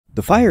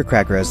The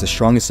firecracker has the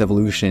strongest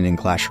evolution in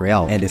Clash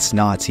Royale, and it's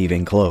not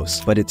even close.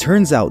 But it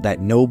turns out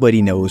that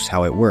nobody knows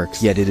how it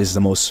works, yet it is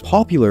the most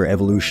popular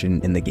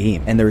evolution in the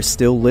game, and there is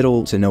still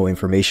little to no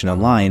information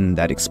online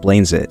that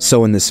explains it.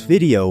 So in this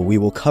video, we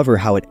will cover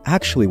how it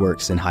actually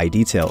works in high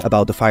detail,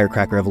 about the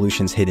firecracker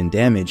evolution's hidden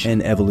damage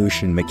and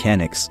evolution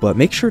mechanics. But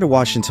make sure to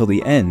watch until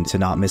the end to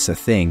not miss a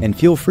thing, and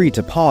feel free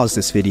to pause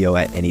this video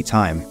at any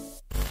time.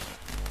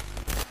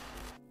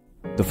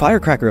 The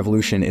firecracker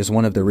evolution is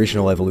one of the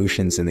original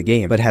evolutions in the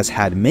game, but has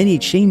had many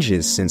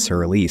changes since her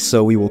release,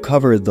 so we will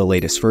cover the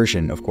latest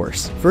version, of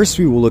course. First,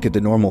 we will look at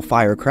the normal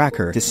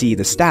firecracker to see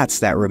the stats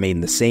that remain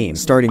the same,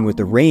 starting with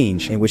the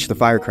range, in which the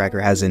firecracker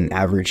has an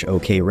average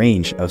okay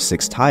range of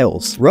 6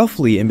 tiles,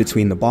 roughly in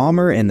between the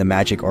bomber and the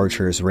magic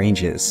archer's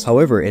ranges.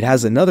 However, it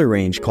has another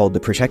range called the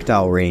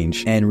projectile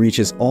range, and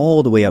reaches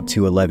all the way up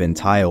to 11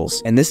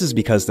 tiles, and this is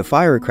because the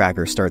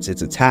firecracker starts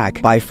its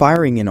attack by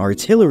firing an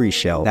artillery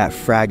shell that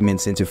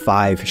fragments into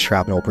 5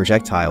 shrapnel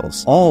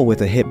projectiles, all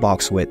with a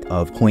hitbox width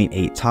of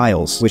 0.8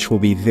 tiles, which will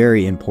be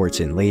very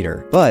important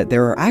later. But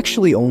there are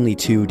actually only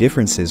 2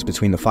 differences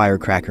between the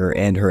firecracker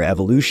and her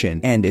evolution,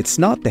 and it's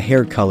not the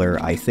hair color,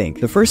 I think.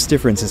 The first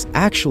difference is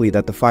actually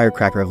that the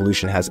firecracker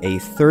evolution has a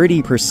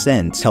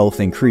 30% health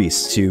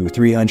increase to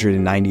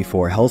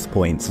 394 health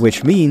points,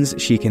 which means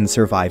she can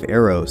survive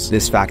arrows.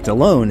 This fact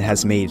alone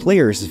has made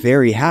players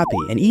very happy,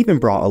 and even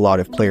brought a lot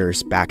of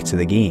players back to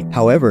the game.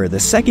 However, the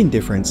second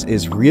difference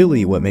is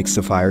really what makes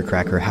the firecracker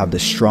have the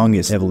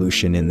strongest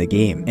evolution in the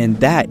game, and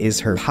that is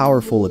her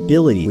powerful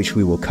ability, which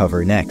we will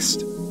cover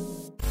next.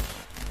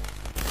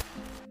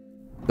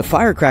 The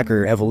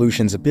firecracker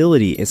evolution's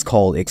ability is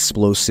called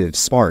explosive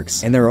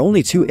sparks, and there are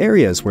only 2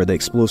 areas where the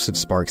explosive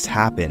sparks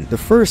happen. The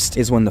first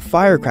is when the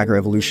firecracker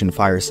evolution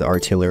fires the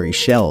artillery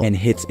shell and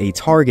hits a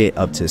target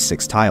up to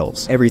 6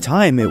 tiles. Every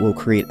time it will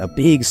create a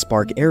big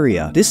spark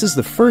area. This is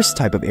the first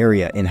type of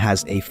area and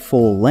has a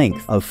full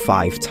length of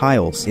 5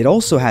 tiles. It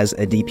also has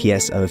a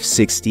DPS of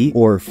 60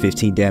 or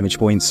 15 damage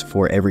points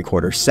for every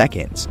quarter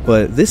second.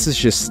 But this is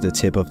just the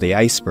tip of the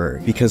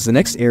iceberg, because the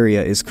next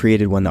area is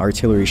created when the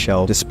artillery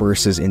shell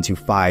disperses into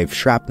 5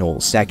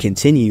 shrapnels that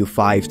continue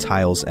 5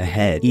 tiles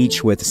ahead,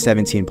 each with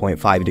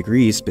 17.5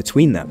 degrees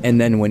between them. And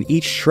then when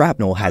each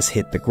shrapnel has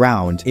hit the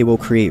ground, it will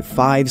create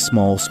 5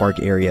 small spark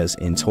areas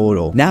in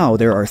total. Now,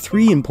 there are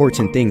 3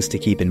 important things to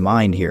keep in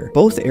mind here.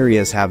 Both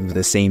areas have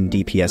the same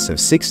DPS of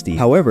 60.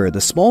 However,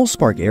 the small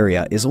spark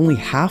area is only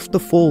half the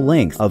full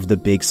length of the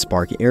big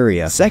spark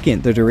area.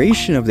 Second, the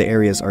duration of the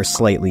areas are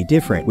slightly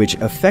different, which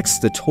affects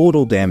the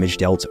total damage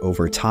dealt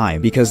over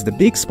time, because the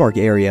big spark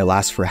area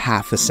lasts for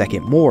half a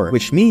second more,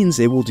 which means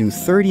it will do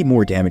 30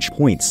 more damage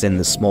points than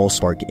the small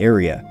spark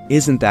area.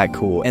 Isn't that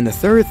cool? And the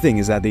third thing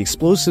is that the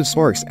explosive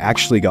sparks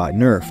actually got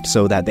nerfed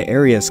so that the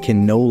areas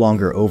can no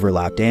longer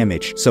overlap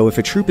damage. So if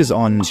a troop is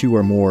on 2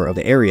 or more of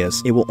the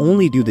areas, it will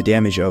only do the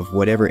damage of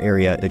whatever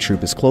area the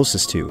troop is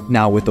closest to.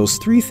 Now, with those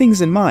 3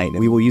 things in mind,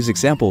 we will use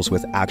examples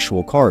with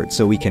actual cards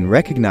so we can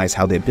recognize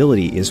how the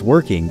ability is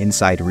working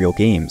inside real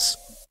games.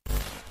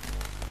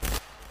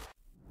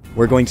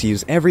 We're going to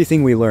use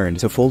everything we learned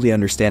to fully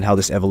understand how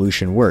this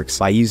evolution works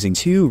by using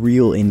 2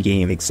 real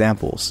in-game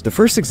examples. The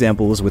first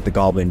example is with the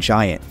Goblin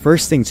Giant.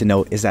 First thing to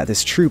note is that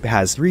this troop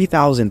has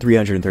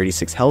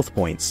 3,336 health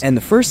points, and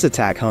the first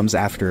attack comes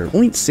after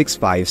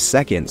 0.65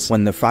 seconds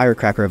when the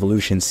firecracker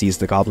evolution sees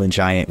the Goblin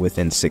Giant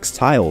within 6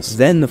 tiles.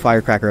 Then the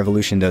firecracker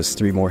evolution does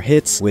 3 more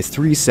hits with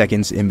 3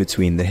 seconds in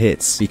between the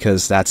hits,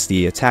 because that's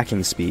the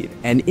attacking speed.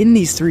 And in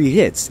these 3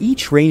 hits,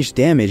 each ranged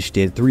damage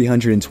did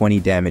 320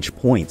 damage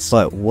points.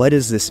 But what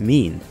does this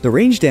mean? The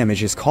range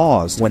damage is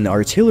caused when the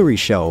artillery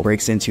shell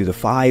breaks into the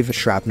 5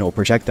 shrapnel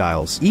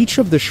projectiles. Each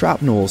of the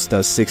shrapnels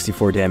does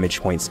 64 damage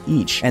points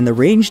each, and the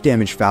range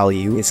damage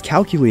value is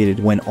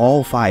calculated when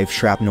all 5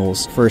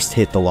 shrapnels first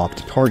hit the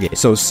locked target.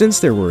 So since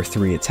there were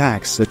 3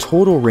 attacks, the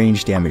total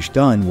range damage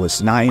done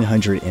was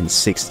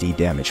 960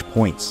 damage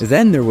points.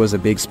 Then there was a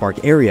big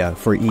spark area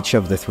for each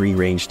of the 3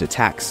 ranged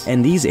attacks,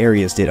 and these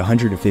areas did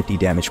 150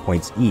 damage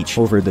points each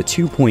over the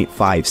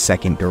 2.5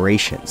 second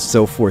durations.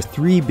 So for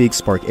 3 big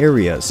spark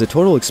areas, the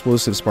total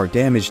explosive spark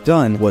damage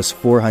done was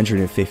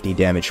 450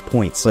 damage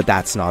points, but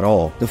that's not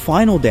all. The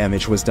final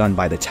damage was done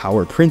by the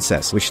Tower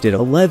Princess, which did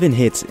 11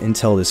 hits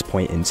until this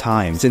point in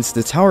time. Since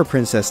the Tower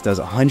Princess does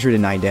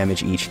 109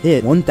 damage each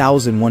hit,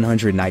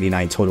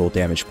 1,199 total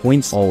damage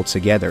points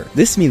altogether.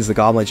 This means the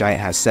Goblin Giant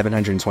has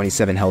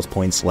 727 health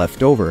points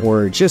left over,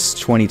 or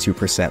just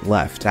 22%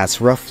 left. That's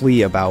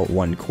roughly about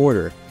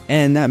 1/4.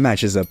 And that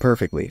matches up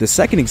perfectly. The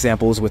second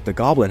example is with the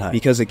Goblin Hut,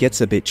 because it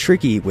gets a bit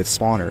tricky with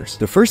spawners.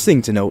 The first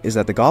thing to note is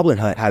that the Goblin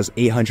Hut has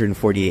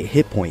 848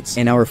 hit points,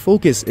 and our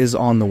focus is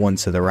on the one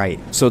to the right.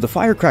 So the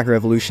firecracker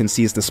evolution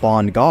sees the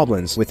spawned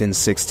goblins within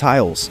 6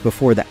 tiles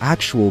before the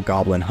actual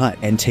Goblin Hut,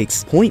 and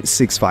takes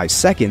 0.65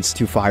 seconds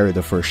to fire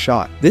the first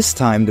shot. This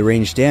time, the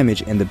range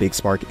damage in the big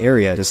spark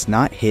area does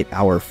not hit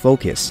our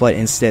focus, but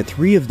instead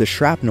 3 of the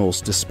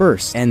shrapnels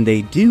disperse, and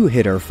they do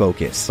hit our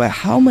focus. But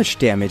how much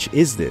damage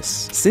is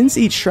this? Since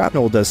each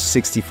shrapnel does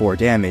 64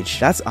 damage.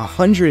 That's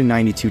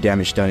 192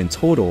 damage done in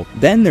total.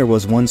 Then there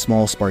was one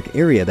small spark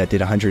area that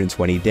did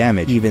 120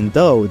 damage. Even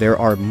though there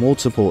are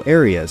multiple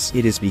areas,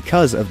 it is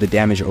because of the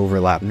damage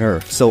overlap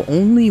nerf. So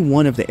only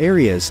one of the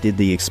areas did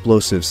the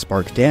explosive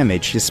spark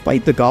damage,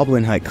 despite the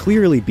Goblin Hut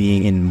clearly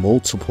being in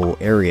multiple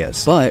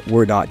areas. But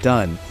we're not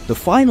done. The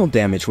final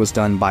damage was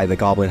done by the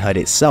Goblin Hut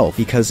itself,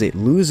 because it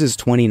loses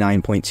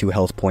 29.2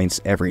 health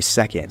points every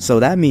second. So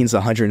that means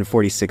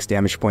 146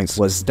 damage points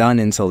was done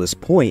until this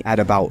point at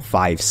about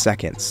 5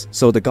 seconds.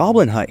 So the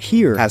Goblin Hut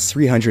here has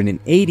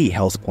 380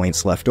 health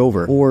points left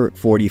over, or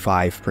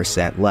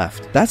 45%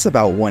 left. That's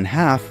about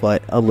 1/2,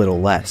 but a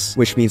little less,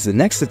 which means the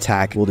next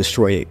attack will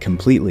destroy it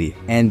completely,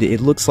 and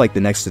it looks like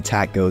the next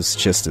attack goes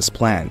just as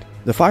planned.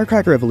 The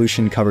Firecracker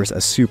evolution covers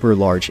a super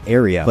large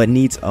area, but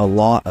needs a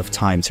lot of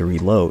time to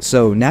reload,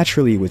 so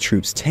naturally with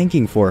troops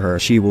tanking for her,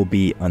 she will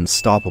be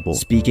unstoppable.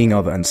 Speaking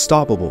of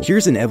unstoppable,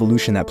 here's an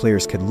evolution that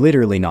players could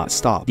literally not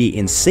stop: the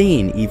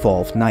insane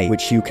Evolved Knight,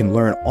 which you can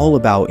learn all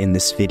about in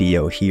this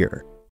video here.